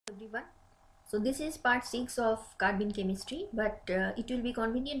everyone. So this is part 6 of carbene chemistry, but it will be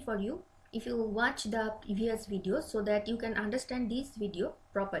convenient for you if you watch the previous videos so that you can understand this video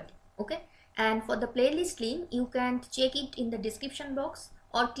properly. Okay, and for the playlist link you can check it in the description box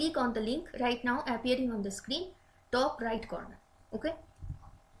or click on the link right now appearing on the screen, top right corner. Okay,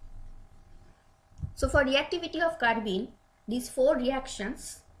 so for reactivity of carbene, these 4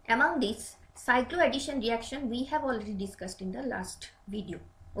 reactions, among these cycloaddition reaction we have already discussed in the last video.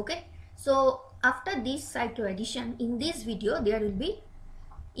 Okay, so after this cycloaddition, in this video there will be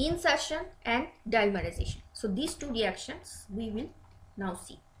insertion and dimerization. So these 2 reactions we will now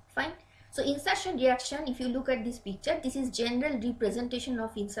see. Fine. So insertion reaction, if you look at this picture, this is general representation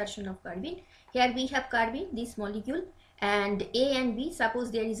of insertion of carbene. Here we have carbene, this molecule, and A and B.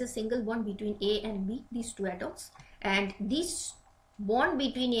 Suppose there is a single bond between A and B, these 2 atoms, and this bond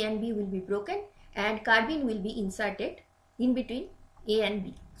between A and B will be broken and carbene will be inserted in between A and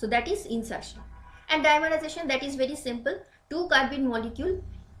B. So that is insertion. And dimerization, that is very simple. 2 carbene molecule,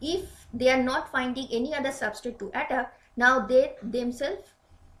 if they are not finding any other substrate to attack, now they themselves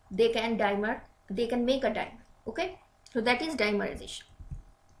they can make a dimer. Okay, so that is dimerization.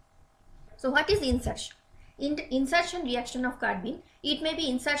 So what is insertion? In insertion reaction of carbene, it may be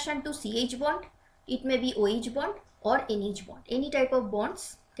insertion to CH bond, it may be OH bond or NH bond. Any type of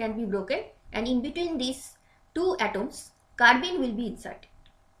bonds can be broken, and in between these 2 atoms carbene will be inserted.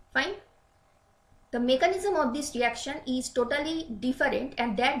 Fine. The mechanism of this reaction is totally different,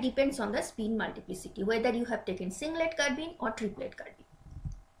 and that depends on the spin multiplicity, whether you have taken singlet carbene or triplet carbene.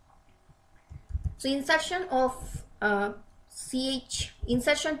 So insertion of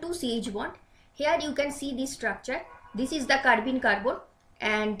insertion to CH bond. Here you can see this structure. This is the carbene carbon,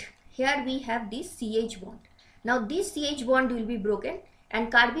 and here we have this CH bond. Now this CH bond will be broken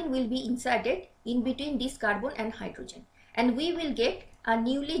and carbene will be inserted in between this carbon and hydrogen, and we will get a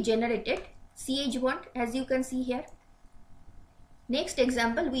newly generated CH bond, as you can see here. Next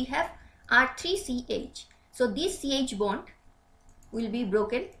example, we have R3CH. So this CH bond will be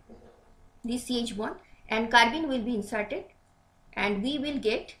broken, this CH bond, and carbene will be inserted, and we will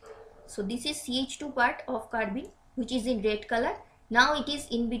get, so this is CH2 part of carbene, which is in red color. Now it is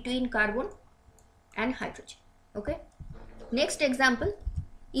in between carbon and hydrogen. Okay. Next example,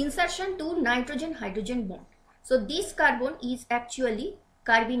 insertion to nitrogen hydrogen bond. So this carbon is actually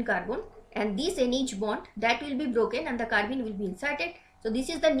carbene carbon, and this NH bond, that will be broken and the carbene will be inserted. So this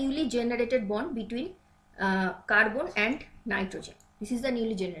is the newly generated bond between carbon and nitrogen. This is the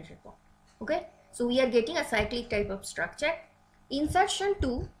newly generated bond. Okay, so we are getting a cyclic type of structure. Insertion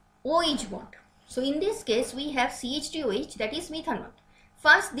to OH bond. So in this case we have CH3OH, that is methanol.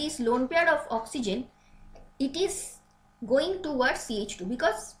 First, this lone pair of oxygen, it is going towards CH2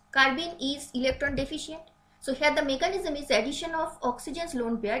 because carbene is electron deficient. So here the mechanism is addition of oxygen's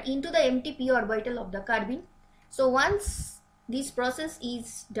lone pair into the empty p orbital of the carbene. So once this process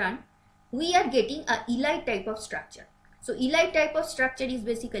is done, we are getting a ylide type of structure. So ylide type of structure is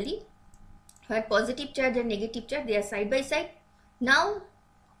basically where positive charge and negative charge, they are side by side. Now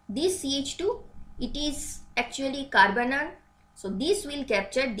this CH2, it is actually carbanion. So this will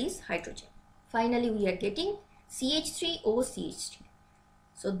capture this hydrogen. Finally we are getting CH3OCH3.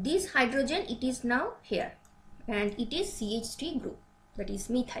 So this hydrogen, it is now here, and it is CH3 group, that is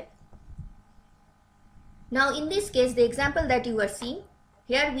methyl. Now in this case, the example that you are seeing,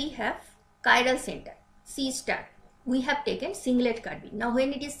 here we have chiral center, C star. We have taken singlet carbene. Now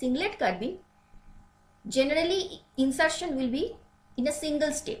when it is singlet carbene, generally insertion will be in a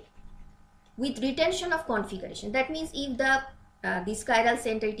single step with retention of configuration. That means if the this chiral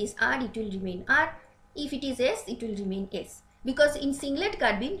center, it is R, it will remain R. If it is S, it will remain S. Because in singlet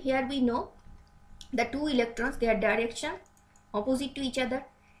carbene, here we know the 2 electrons, their direction opposite to each other,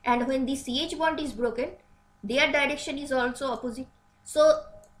 and when the CH bond is broken, their direction is also opposite. So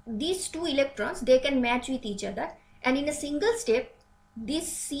these 2 electrons, they can match with each other, and in a single step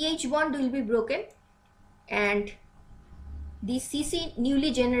this CH bond will be broken, and this CC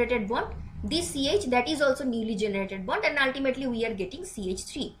newly generated bond, this CH, that is also newly generated bond, and ultimately we are getting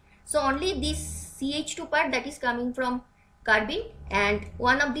CH3. So only this CH2 part, that is coming from carbene, and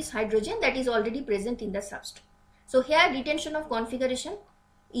one of this hydrogen that is already present in the substrate. So here retention of configuration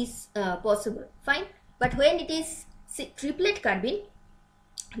is possible. Fine. But when it is triplet carbene,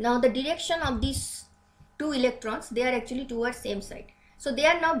 now the direction of these 2 electrons, they are actually towards same side. So they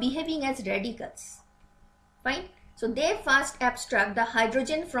are now behaving as radicals. Fine. So they first abstract the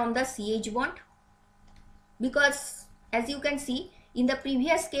hydrogen from the CH bond, because as you can see in the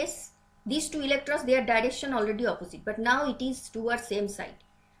previous case, these 2 electrons, their direction already opposite, but now it is towards same side.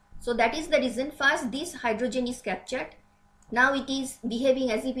 So that is the reason first this hydrogen is captured Now it is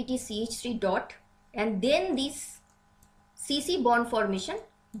behaving as if it is CH3 dot, and then this CC bond formation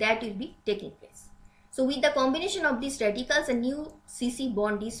that will be taking place. So with the combination of these radicals, a new CC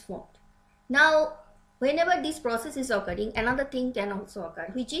bond is formed. Now whenever this process is occurring, another thing can also occur,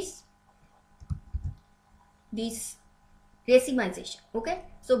 which is this racemization. Okay,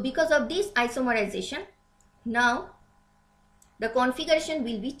 so because of this isomerization, now the configuration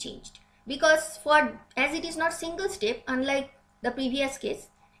will be changed, because as it is not single step, unlike the previous case,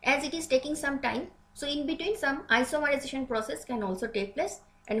 as it is taking some time, so in between some isomerization process can also take place,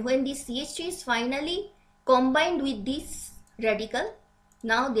 and when this CH3 is finally combined with this radical,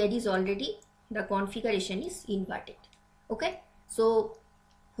 now there is already the configuration is inverted. Okay, so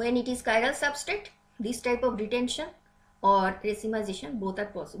when it is chiral substrate, this type of retention or racemization, both are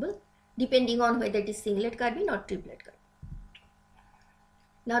possible depending on whether it is singlet carbene or triplet carbene.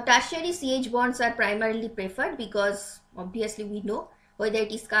 Now tertiary CH bonds are primarily preferred because obviously we know whether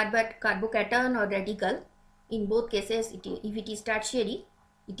it is carbocation or radical, in both cases if it is tertiary,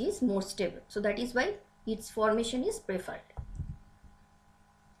 it is more stable. So that is why its formation is preferred.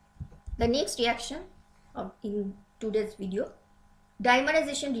 The next reaction in today's video,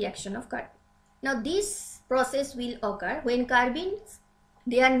 dimerization reaction of carbene. Now this process will occur when carbenes,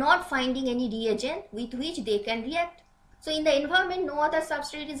 they are not finding any reagent with which they can react. So in the environment no other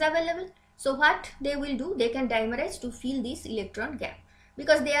substrate is available. So what they will do, they can dimerize to fill this electron gap,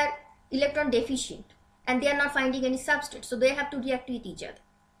 because they are electron deficient and they are not finding any substrate. So they have to react with each other.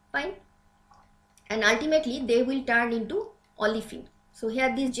 Fine. And ultimately they will turn into olefin. So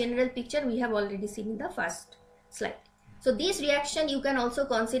here this general picture we have already seen in the first slide. So this reaction you can also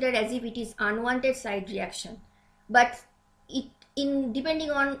consider as if it is unwanted side reaction, but depending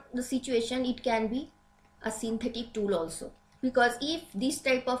on the situation, it can be a synthetic tool also, because if this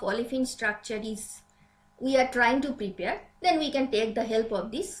type of olefin structure is we are trying to prepare, then we can take the help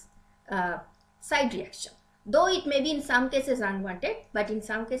of this side reaction, though it may be in some cases unwanted, but in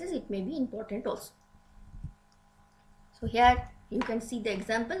some cases it may be important also. So here you can see the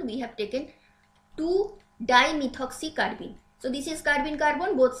example. We have taken 2-dimethoxycarbene. So this is carbene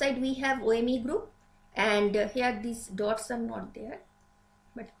carbon, both sides we have OMe group, and here these dots are not there,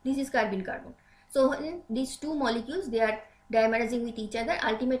 but this is carbene carbon. So when these two molecules, they are dimerizing with each other,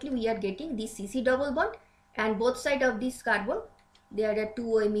 ultimately we are getting this CC double bond, and both sides of this carbon, there are two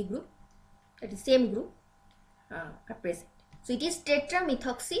OMe group, that is same group are present. So it is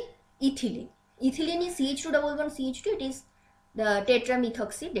tetramethoxyethylene. Ethylene is CH2 double bond CH2, it is the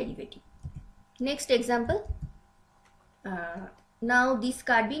tetramethoxy derivative. Next example, now this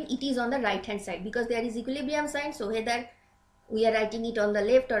carbene, it is on the right hand side because there is equilibrium sign, so whether we are writing it on the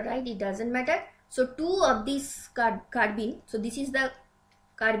left or right, it doesn't matter. So two of this carbene, so this is the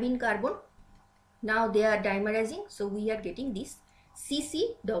carbene carbon, now they are dimerizing, so we are getting this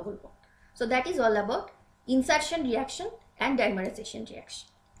CC double bond. So that is all about insertion reaction and dimerization reaction.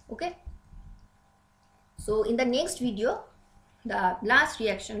 Okay, so in the next video, the last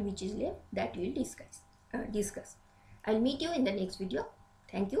reaction which is left, that we will discuss. I'll meet you in the next video.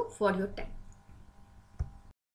 Thank you for your time.